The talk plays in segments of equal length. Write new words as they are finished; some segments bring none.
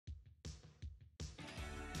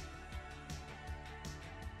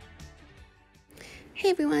Hey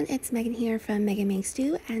everyone, it's Megan here from Meghan Makes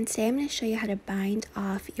Do, and today I'm going to show you how to bind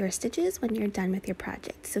off your stitches when you're done with your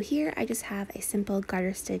project. So here I just have a simple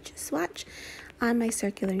garter stitch swatch on my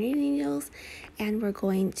circular knitting needles, and we're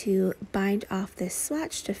going to bind off this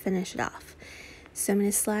swatch to finish it off. So I'm going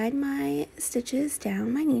to slide my stitches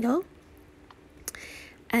down my needle,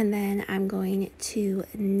 and then I'm going to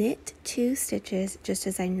knit 2 stitches just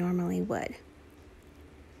as I normally would.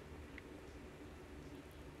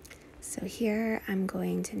 So here I'm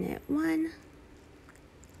going to knit 1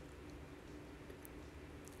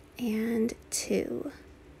 and 2.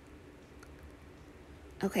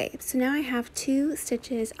 Okay, so now I have 2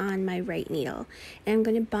 stitches on my right needle, and I'm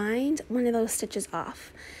going to bind one of those stitches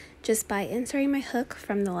off just by inserting my hook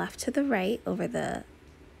from the left to the right over the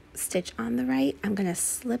stitch on the right. I'm going to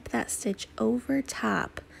slip that stitch over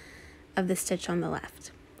top of the stitch on the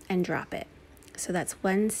left and drop it. So that's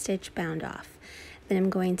 1 stitch bound off. Then I'm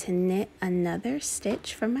going to knit another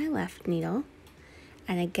stitch from my left needle,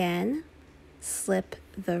 and again slip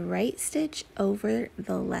the right stitch over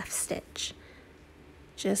the left stitch,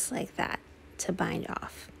 just like that, to bind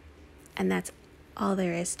off. And that's all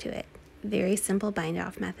there is to it. Very simple bind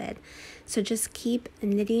off method. So just keep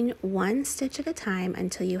knitting 1 stitch at a time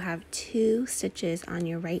until you have 2 stitches on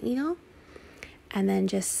your right needle, and then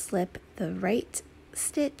just slip the right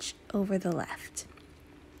stitch over the left.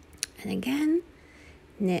 And again,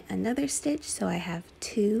 knit another stitch so I have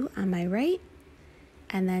 2 on my right,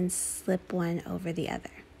 and then slip 1 over the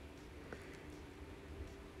other.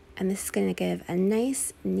 And this is going to give a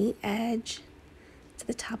nice neat edge to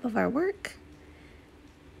the top of our work,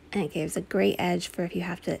 and it gives a great edge for if you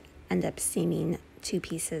have to end up seaming 2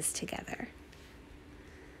 pieces together.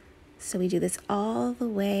 So we do this all the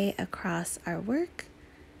way across our work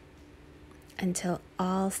until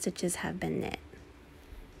all stitches have been knit.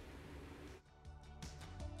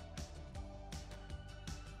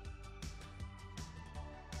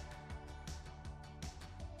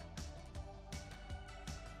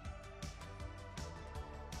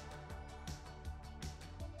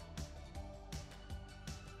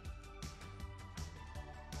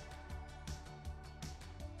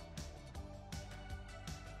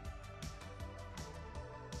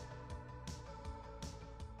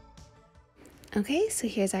 Okay, so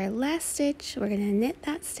here's our last stitch. We're going to knit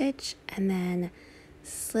that stitch and then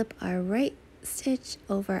slip our right stitch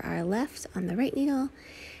over our left on the right needle,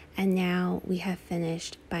 and now we have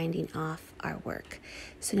finished binding off our work.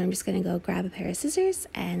 So now I'm just going to go grab a pair of scissors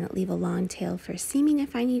and leave a long tail for seaming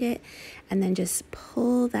if I need it, and then just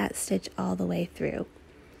pull that stitch all the way through.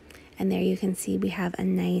 And there you can see we have a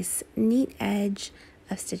nice neat edge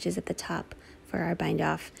of stitches at the top for our bind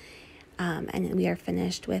off. And we are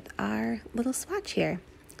finished with our little swatch here.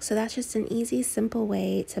 So that's just an easy, simple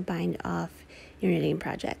way to bind off your knitting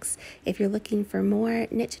projects. If you're looking for more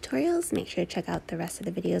knit tutorials, make sure to check out the rest of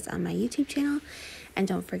the videos on my YouTube channel, and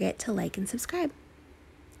don't forget to like and subscribe.